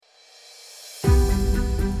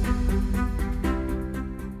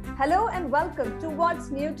Hello and welcome to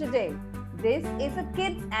What's New Today. This is a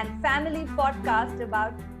kids and family podcast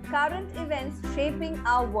about current events shaping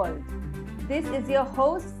our world. This is your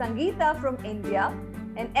host Sangeeta from India,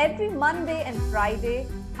 and every Monday and Friday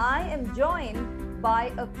I am joined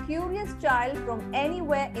by a curious child from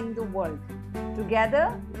anywhere in the world.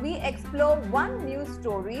 Together we explore one news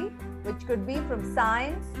story which could be from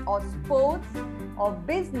science or sports or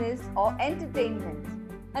business or entertainment.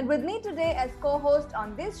 And with me today as co-host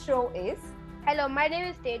on this show is... Hello, my name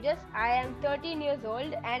is Tejas. I am 13 years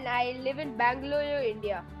old and I live in Bangalore,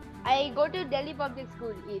 India. I go to Delhi Public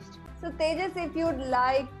School East. So Tejas, if you'd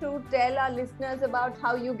like to tell our listeners about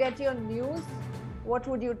how you get your news, what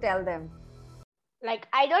would you tell them?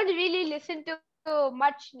 I don't really listen to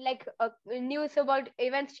much news about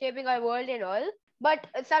events shaping our world and all. But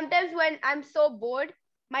sometimes when I'm so bored,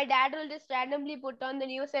 my dad will just randomly put on the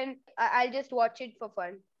news and I'll just watch it for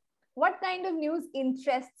fun. What kind of news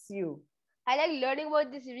interests you? I like learning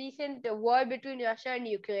about this recent war between Russia and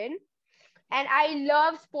Ukraine. And I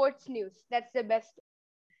love sports news. That's the best.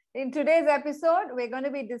 In today's episode, we're going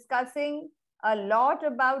to be discussing a lot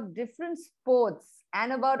about different sports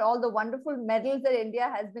and about all the wonderful medals that India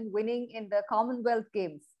has been winning in the Commonwealth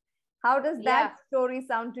Games. How does that story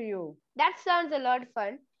sound to you? That sounds a lot of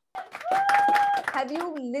fun. Have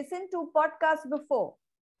you listened to podcasts before?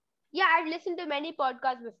 Yeah, I've listened to many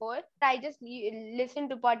podcasts before. I just listen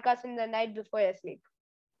to podcasts in the night before I sleep.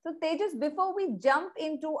 So Tejas, before we jump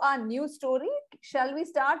into our news story, shall we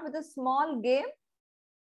start with a small game?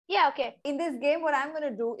 Yeah, okay. In this game, what I'm going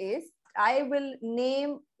to do is I will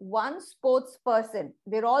name one sports person.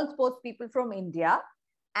 They're all sports people from India.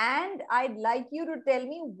 And I'd like you to tell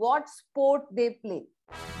me what sport they play.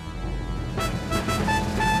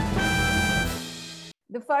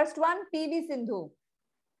 The first one, PV Sindhu.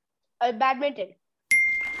 Badminton.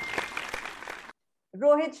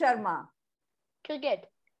 Rohit Sharma. Cricket.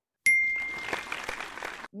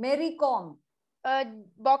 Mary Kom.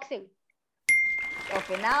 Boxing.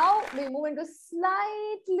 Okay, now we move into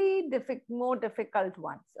slightly more difficult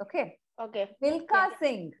ones. Okay. Okay. Milkha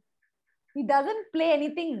Singh. He doesn't play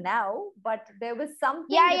anything now, but there was something.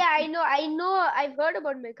 Yeah, I know. I've heard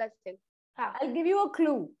about Milkha Singh. I'll give you a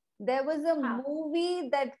clue. There was a movie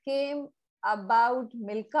that came about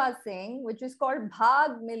Milkha Singh, which is called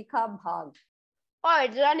Bhag Milkha Bhag. Oh,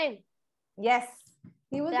 it's running. Yes.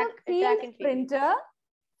 He was a field sprinter.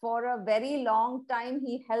 For a very long time,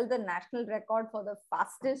 he held the national record for the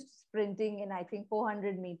fastest sprinting in, I think,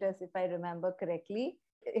 400 meters, if I remember correctly.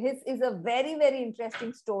 His is a very, very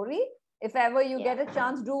interesting story. If ever you get a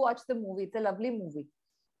chance, do watch the movie. It's a lovely movie.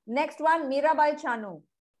 Next one, Mirabai Chanu.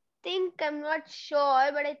 I'm not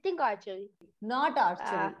sure, but I think archery. Not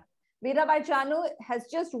archery. Mirabai Chanu has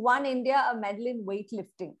just won India a medal in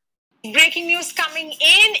weightlifting. Breaking news coming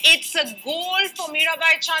in. It's a gold for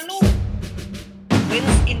Mirabai Chanu.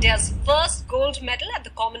 Wins India's first gold medal at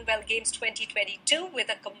the Commonwealth Games 2022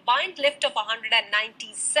 with a combined lift of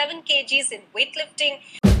 197 kgs in weightlifting.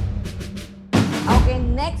 Okay,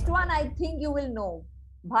 next one I think you will know.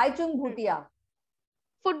 Bhaichung Bhutia.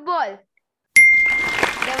 Football.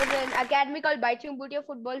 There was an academy called Baichung Bhutia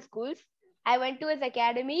Football Schools. I went to his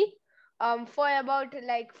academy for about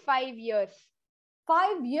 5 years.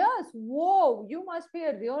 5 years? Whoa, you must be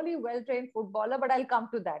a really well-trained footballer, but I'll come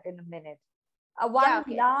to that in a minute.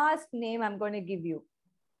 Last name I'm going to give you.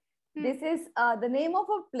 This is the name of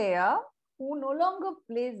a player who no longer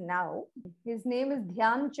plays now. His name is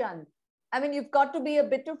Dhyan Chand. I mean, you've got to be a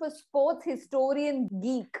bit of a sports historian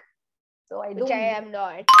geek. So I am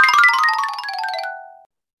not.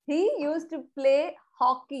 He used to play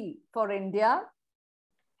hockey for India.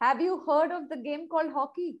 Have you heard of the game called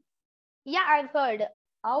hockey? Yeah, I've heard.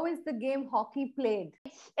 How is the game hockey played?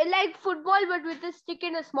 It's like football, but with a stick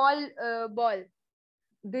and a small ball.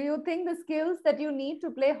 Do you think the skills that you need to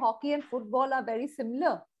play hockey and football are very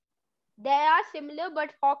similar? They are similar,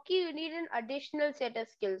 but hockey, you need an additional set of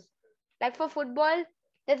skills. Like for football,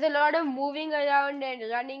 there's a lot of moving around and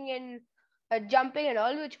running and jumping and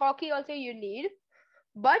all, which hockey also you need.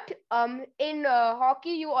 But in hockey,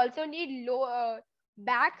 you also need low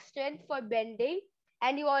back strength for bending.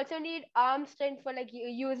 And you also need arm strength for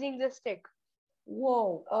using the stick.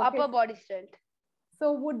 Whoa. Okay. Upper body strength.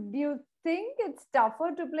 So would you think it's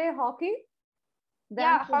tougher to play hockey?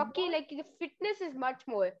 Hockey, the fitness is much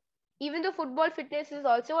more. Even though football fitness is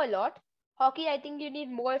also a lot, hockey, I think you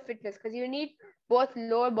need more fitness because you need both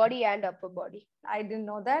lower body and upper body. I didn't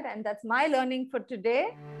know that. And that's my learning for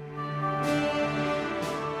today.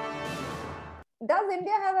 Does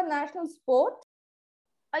India have a national sport?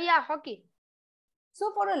 Yeah, hockey.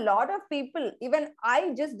 So for a lot of people, even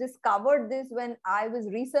I just discovered this when I was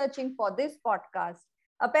researching for this podcast.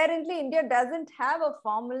 Apparently, India doesn't have a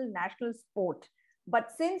formal national sport.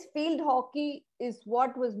 But since field hockey is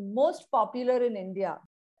what was most popular in India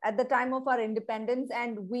at the time of our independence,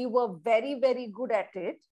 and we were very, very good at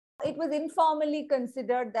it, it was informally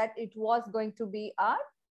considered that it was going to be our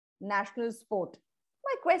national sport.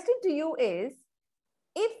 My question to you is,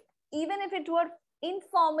 if even if it were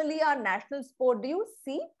informally our national sport, do you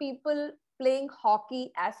see people playing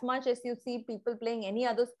hockey as much as you see people playing any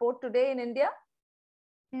other sport today in India?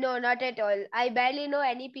 No, not at all. I barely know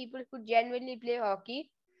any people who genuinely play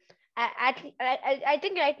hockey. I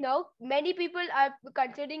think right now many people are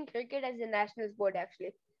considering cricket as a national sport.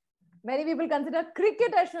 Actually, Many people consider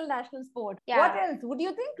cricket as a national sport. What yeah, else? Would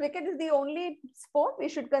you think cricket is the only sport we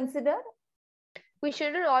should consider? we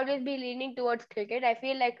shouldn't always be leaning towards cricket. I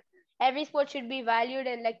feel like every sport should be valued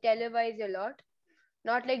and like televised a lot,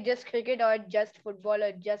 not like just cricket or just football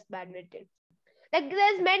or just badminton. Like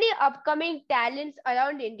there's many upcoming talents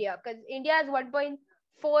around India because India has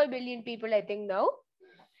 1.4 billion people, I think now,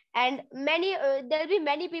 and many there'll be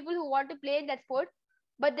many people who want to play in that sport,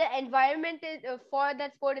 but the environment is, for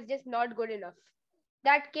that sport is just not good enough.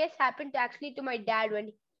 That case happened actually to my dad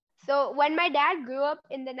when my dad grew up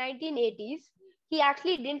in the 1980s. He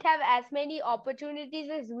actually didn't have as many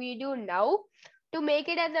opportunities as we do now to make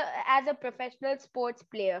it as a professional sports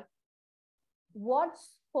player. What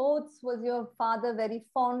sports was your father very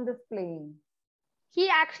fond of playing? He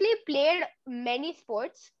actually played many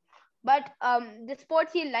sports, but the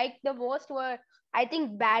sports he liked the most were, I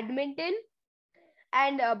think, badminton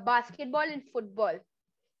and basketball and football.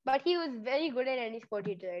 But he was very good at any sport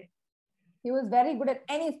he tried. He was very good at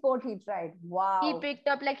any sport he tried. He Wow. picked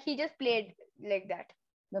up, like, he just played like that.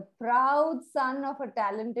 The proud son of a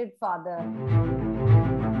talented father.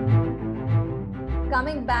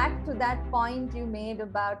 Coming back to that point you made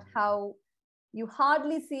about how you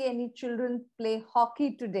hardly see any children play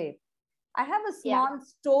hockey today. I have a small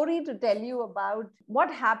story to tell you about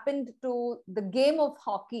what happened to the game of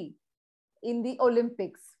hockey in the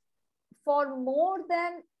Olympics. For more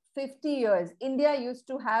than 50 years, India used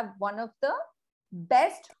to have one of the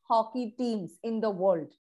best hockey teams in the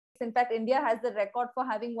world. In fact, India has the record for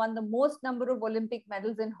having won the most number of Olympic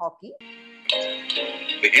medals in hockey.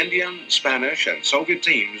 The Indian, Spanish, and Soviet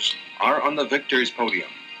teams are on the victor's podium.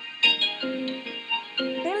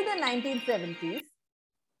 Till the 1970s,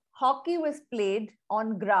 hockey was played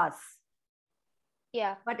on grass.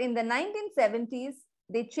 Yeah. But in the 1970s,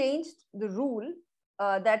 they changed the rule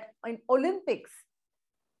that in Olympics,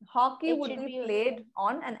 hockey It would should be be- played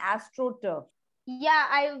on an AstroTurf. Yeah,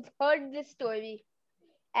 I've heard this story.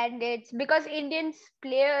 And it's because Indians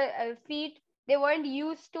player feet, they weren't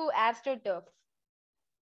used to AstroTurf.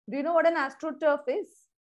 Do you know what an AstroTurf is?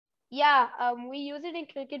 Yeah, we use it in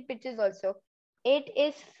cricket pitches also. It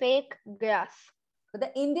is fake grass. But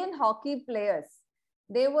the Indian hockey players,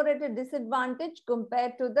 they were at a disadvantage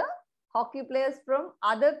compared to the hockey players from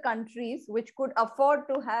other countries which could afford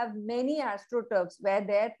to have many AstroTurfs where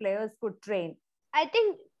their players could train. I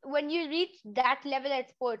think when you reach that level at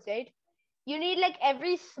sports, right, you need like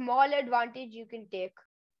every small advantage you can take.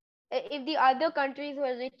 If the other countries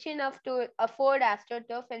were rich enough to afford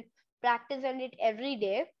AstroTurf and practice on it every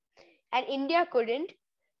day, and India couldn't,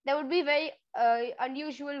 that would be very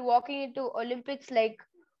unusual walking into Olympics like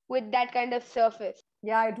with that kind of surface.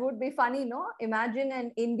 Yeah, it would be funny, no? Imagine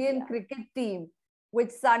an Indian cricket team which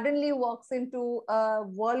suddenly walks into a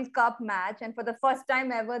World Cup match, and for the first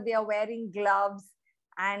time ever, they are wearing gloves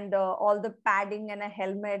and all the padding and a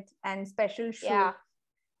helmet and special shoes. Yeah.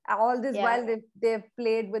 All this Yeah. while they've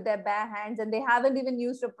played with their bare hands, and they haven't even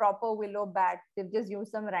used a proper willow bat. They've just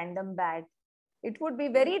used some random bat. It would be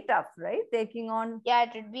very tough, right? Taking on. Yeah,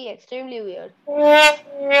 it would be extremely weird.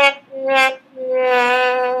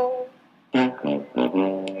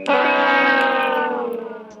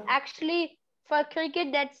 Actually, for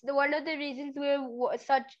cricket, that's one of the reasons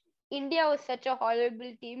India was such a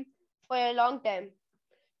horrible team for a long time.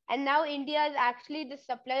 And now India is actually the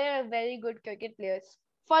supplier of very good cricket players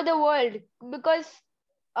for the world, because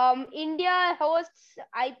India hosts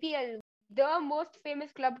IPL, the most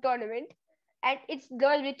famous club tournament, and it's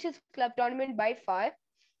the richest club tournament by far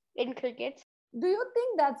in cricket. Do you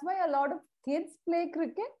think that's why a lot of kids play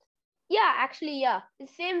cricket? Yeah, actually, yeah. The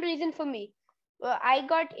same reason for me. I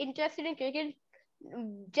got interested in cricket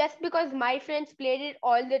just because my friends played it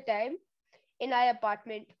all the time in our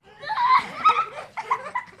apartment.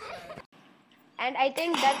 And I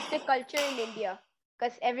think that's the culture in India,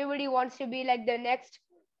 because everybody wants to be like the next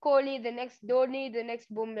Kohli, the next Dhoni, the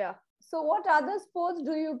next Bumrah. So, what other sports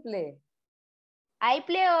do you play? I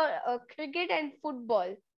play cricket and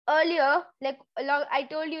football. Earlier, I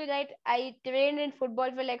told you that I trained in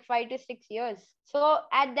football for like 5 to 6 years. So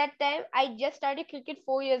at that time, I just started cricket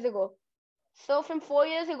 4 years ago. So from 4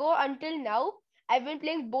 years ago until now, I've been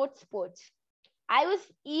playing both sports. I was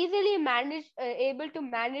easily able to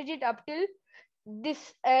manage it up till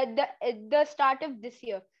the start of this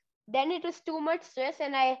year. Then it was too much stress,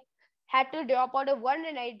 and I had to drop out of one,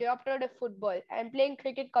 and I dropped out of football. I'm playing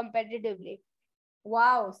cricket competitively.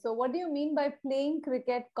 Wow. So what do you mean by playing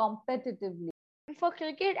cricket competitively? For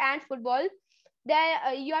cricket and football,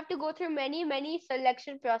 there you have to go through many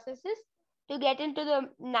selection processes to get into the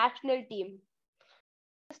national team.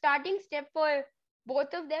 The starting step for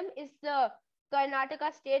both of them is the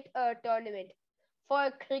Karnataka State tournament.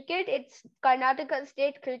 For cricket, it's Karnataka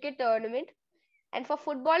State Cricket Tournament, and for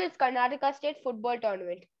football, it's Karnataka State Football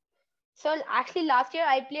Tournament. So actually, last year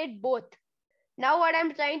I played both. Now what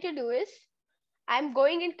I'm trying to do is I'm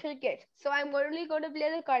going in cricket. So I'm only going to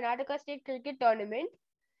play the Karnataka State Cricket Tournament,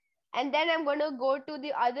 and then I'm going to go to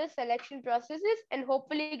the other selection processes and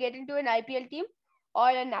hopefully get into an IPL team or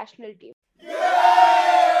a national team.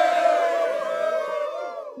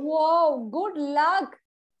 Whoa, good luck.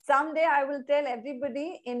 Someday I will tell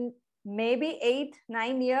everybody in maybe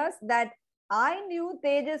 8-9 years that I knew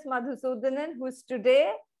Tejas Madhusudanan, who's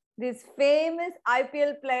today this famous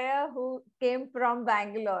IPL player who came from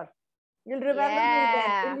Bangalore. You'll remember me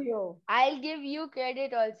then, will you? I'll give you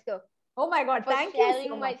credit also. Oh my God, for thank you sharing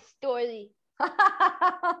so my much. story.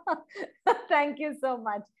 Thank you so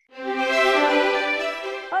much.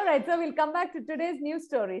 All right, so we'll come back to today's news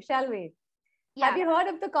story, shall we? Yeah. Have you heard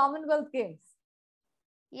of the Commonwealth Games?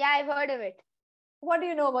 Yeah, I've heard of it. What do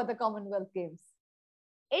you know about the Commonwealth Games?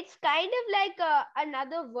 It's kind of like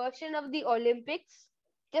another version of the Olympics,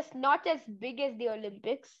 just not as big as the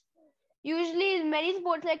Olympics. Usually, many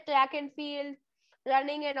sports like track and field,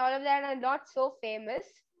 running, and all of that are not so famous,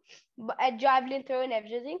 at javelin throw and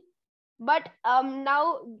everything. But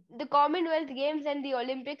now the Commonwealth Games and the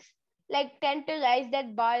Olympics tend to rise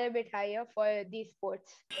that bar a bit higher for these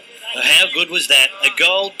sports. How good was that? A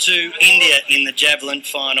gold to India in the javelin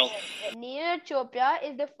final. Neeraj Chopra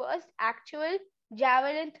is the first actual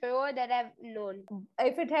javelin thrower that I've known.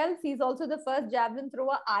 If it helps, he's also the first javelin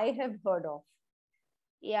thrower I have heard of.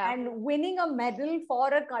 Yeah. And winning a medal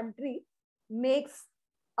for a country makes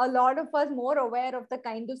a lot of us more aware of the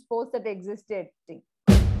kind of sports that existed.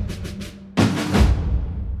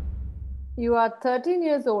 You are 13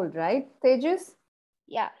 years old, right, Tejas?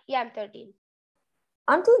 Yeah, I'm 13.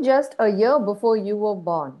 Until just a year before you were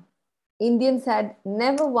born, Indians had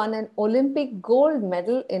never won an Olympic gold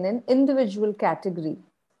medal in an individual category.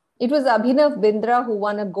 It was Abhinav Bindra who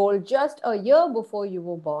won a gold just a year before you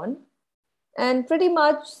were born. And pretty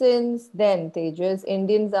much since then, Tejas,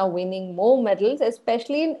 Indians are winning more medals,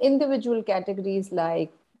 especially in individual categories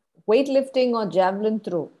like weightlifting or javelin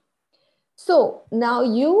throw. So now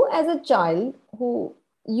you as a child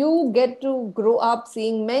you get to grow up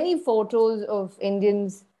seeing many photos of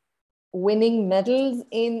Indians winning medals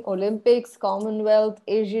in Olympics, Commonwealth,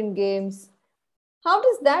 Asian Games. How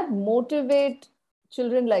does that motivate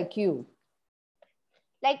children like you?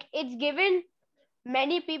 It's given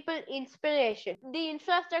many people inspiration. The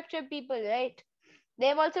infrastructure people, right?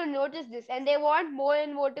 They've also noticed this and they want more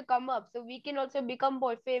and more to come up so we can also become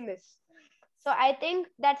more famous. So I think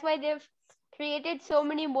that's why they've created so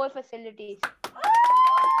many more facilities.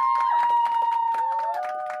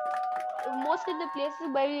 Most of the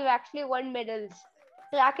places where we've actually won medals,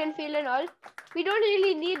 track and field and all, we don't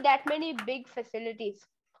really need that many big facilities.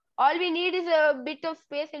 All we need is a bit of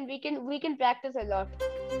space and we can practice a lot.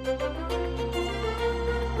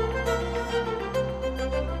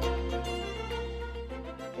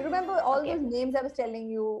 You remember all those names I was telling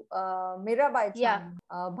you? Mirabai Chand,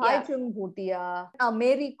 Bhaichung Bhutia,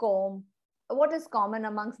 Mary Kom. What is common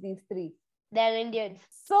amongst these three? They're Indians.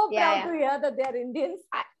 So proud to hear that they're Indians.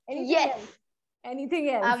 Anything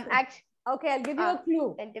else? Okay, I'll give you a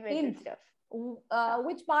clue. Sentimental stuff.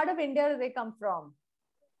 Which part of India do they come from?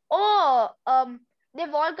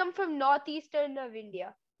 They've all come from northeastern of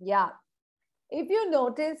India. Yeah. If you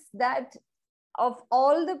notice that of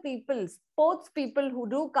all the people, sports people who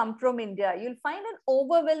do come from India, you'll find an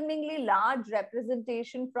overwhelmingly large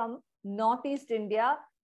representation from Northeast India.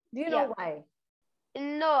 Do you know why?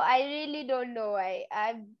 No, I really don't know why.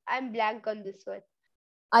 I'm blank on this one.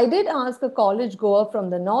 I did ask a college goer from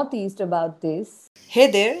the Northeast about this. Hey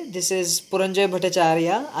there, this is Puranjay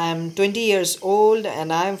Bhattacharya. I am 20 years old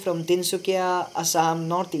and I am from Tinsukia, Assam,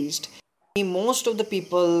 Northeast. Most of the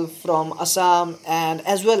people from Assam and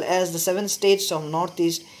as well as the 7 states of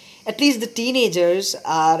Northeast at least the teenagers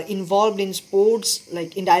are involved in sports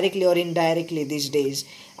like indirectly or indirectly these days.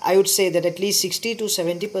 I would say that at least 60 to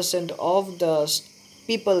 70% of the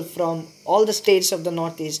people from all the states of the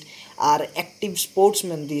Northeast are active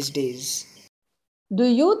sportsmen these days. Do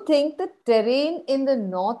you think the terrain in the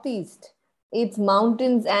Northeast, its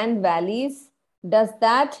mountains and valleys, does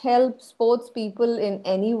that help sports people in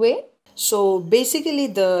any way? So basically,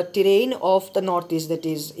 the terrain of the northeast, that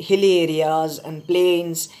is hilly areas and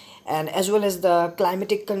plains, and as well as the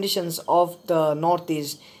climatic conditions of the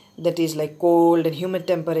northeast, that is like cold and humid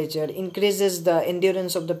temperature, increases the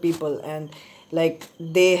endurance of the people, and like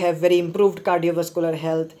they have very improved cardiovascular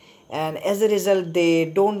health, and as a result, they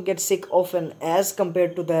don't get sick often as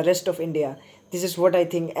compared to the rest of India. This is what I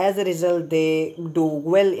think. As a result, they do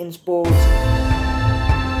well in sports.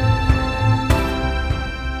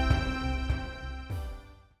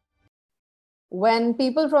 When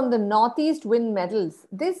people from the Northeast win medals,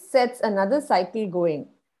 this sets another cycle going.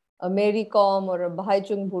 A Mary Kom or a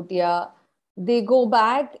Bhaichung Bhutia, they go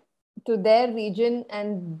back to their region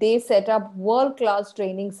and they set up world-class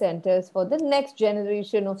training centers for the next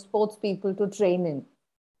generation of sports people to train in.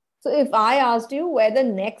 So if I asked you where the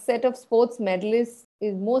next set of sports medalists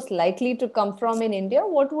is most likely to come from in India,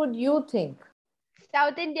 what would you think?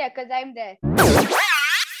 South India, because I'm there.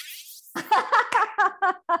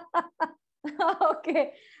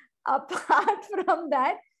 Okay. Apart from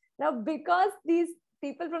that, now because these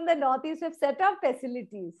people from the Northeast have set up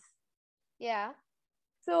facilities, Yeah.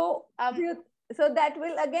 so so that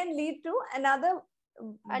will again lead to another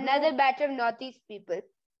batch of Northeast people.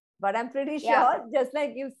 But I'm pretty sure, Yeah. just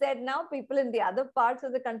like you said, now people in the other parts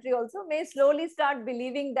of the country also may slowly start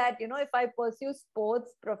believing that, if I pursue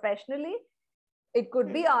sports professionally, it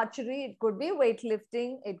could be archery, it could be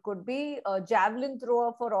weightlifting, it could be a javelin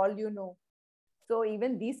thrower for all you know. So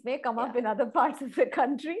even these may come up in other parts of the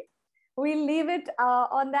country. We'll leave it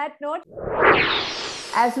on that note.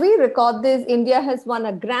 As we record this, India has won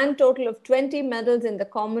a grand total of 20 medals in the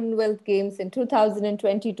Commonwealth Games in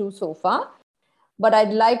 2022 so far. But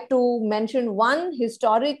I'd like to mention one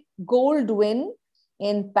historic gold win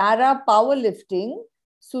in para powerlifting.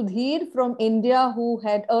 Sudhir from India, who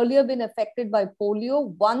had earlier been affected by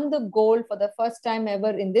polio, won the gold for the first time ever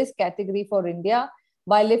in this category for India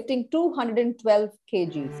by lifting 212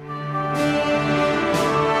 kgs.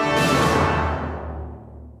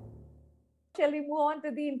 Shall we move on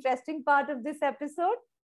to the interesting part of this episode?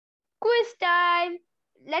 Quiz time.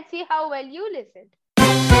 Let's see how well you listened.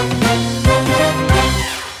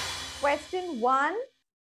 Question 1.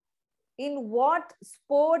 In what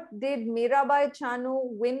sport did Mirabai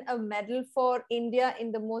Chanu win a medal for India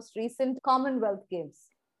in the most recent Commonwealth Games?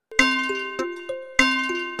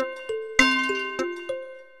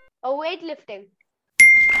 Weightlifting.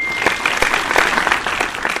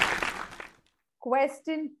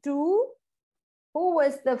 Question 2. Who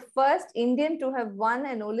was the first Indian to have won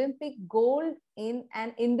an Olympic gold in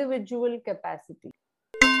an individual capacity?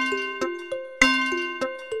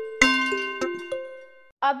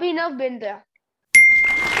 Abhinav Bindra.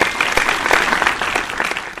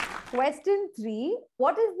 Question 3.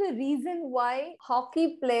 What is the reason why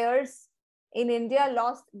hockey players in India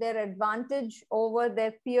lost their advantage over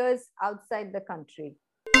their peers outside the country?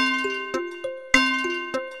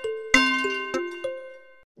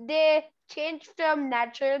 They changed from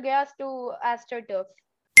natural gas to AstroTurf.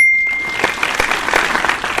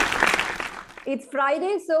 It's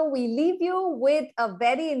Friday, so we leave you with a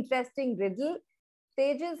very interesting riddle.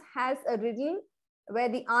 Tejas has a riddle where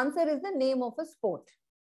the answer is the name of a sport.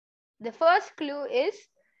 The first clue is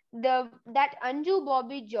that Anju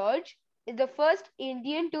Bobby George is the first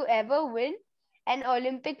Indian to ever win an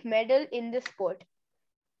Olympic medal in the sport.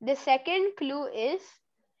 The second clue is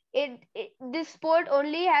this sport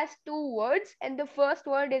only has 2 words and the first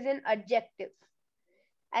word is an adjective.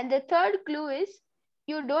 And the third clue is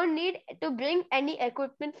you don't need to bring any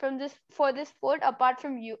equipment for this sport apart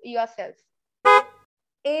from yourself.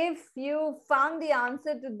 If you found the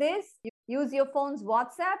answer to this, use your phone's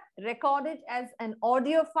WhatsApp, record it as an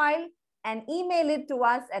audio file and email it to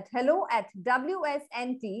us at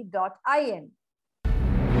hello@wsnt.in.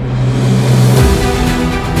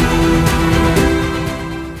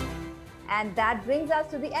 And that brings us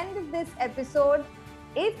to the end of this episode.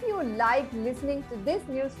 If you liked listening to this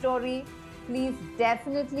news story, please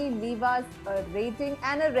definitely leave us a rating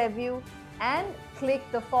and a review and click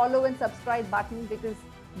the follow and subscribe button because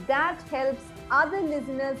that helps other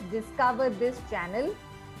listeners discover this channel.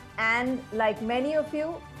 And like many of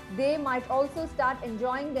you, they might also start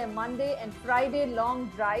enjoying their Monday and Friday long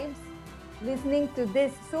drives listening to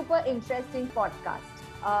this super interesting podcast.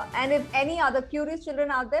 And if any other curious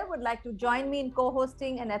children out there would like to join me in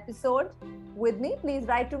co-hosting an episode with me, please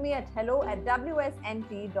write to me at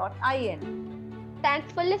hello@wsnt.in.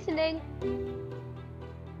 Thanks for listening.